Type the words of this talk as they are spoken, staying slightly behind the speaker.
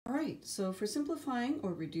right, so for simplifying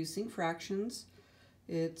or reducing fractions,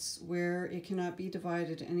 it's where it cannot be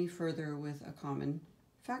divided any further with a common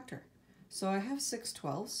factor. So I have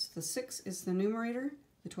 6/12. The 6 is the numerator,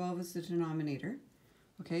 the 12 is the denominator.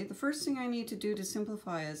 Okay, the first thing I need to do to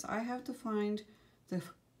simplify is I have to find the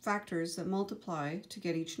factors that multiply to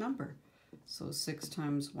get each number. So 6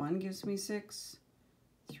 times 1 gives me 6,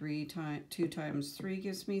 2 times 3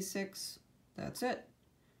 gives me 6, that's it.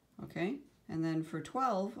 Okay, and then for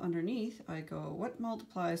 12 underneath, I go, what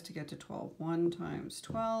multiplies to get to 12? 1 times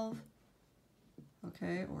 12,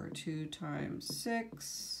 okay, or 2 times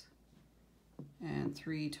 6, and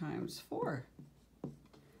 3 times 4.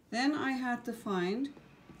 Then I had to find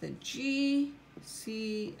the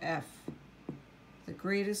GCF, the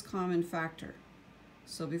greatest common factor.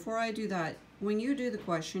 So before I do that, when you do the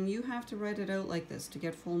question, you have to write it out like this to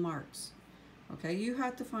get full marks. Okay, you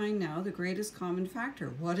have to find now the greatest common factor.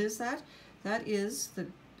 What is that? That is the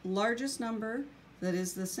largest number that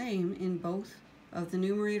is the same in both of the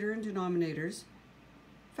numerator and denominators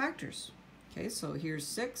factors. Okay, so here's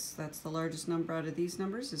 6. That's the largest number out of these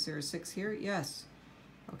numbers. Is there a 6 here? Yes.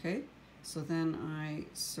 Okay, so then I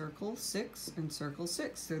circle 6 and circle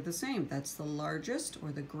 6. They're the same. That's the largest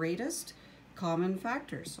or the greatest common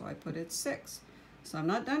factor. So I put it 6. So I'm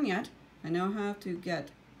not done yet. I now have to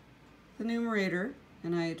get the numerator,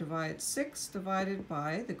 and I divide 6 divided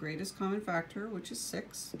by the greatest common factor, which is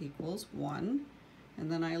 6, equals 1.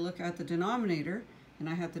 And then I look at the denominator, and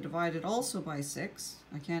I have to divide it also by 6.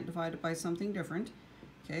 I can't divide it by something different.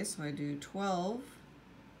 Okay, so I do 12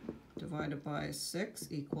 divided by 6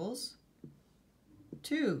 equals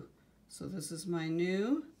 2. So this is my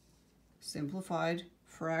new simplified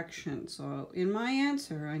fraction. So in my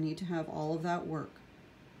answer, I need to have all of that work.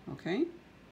 Okay?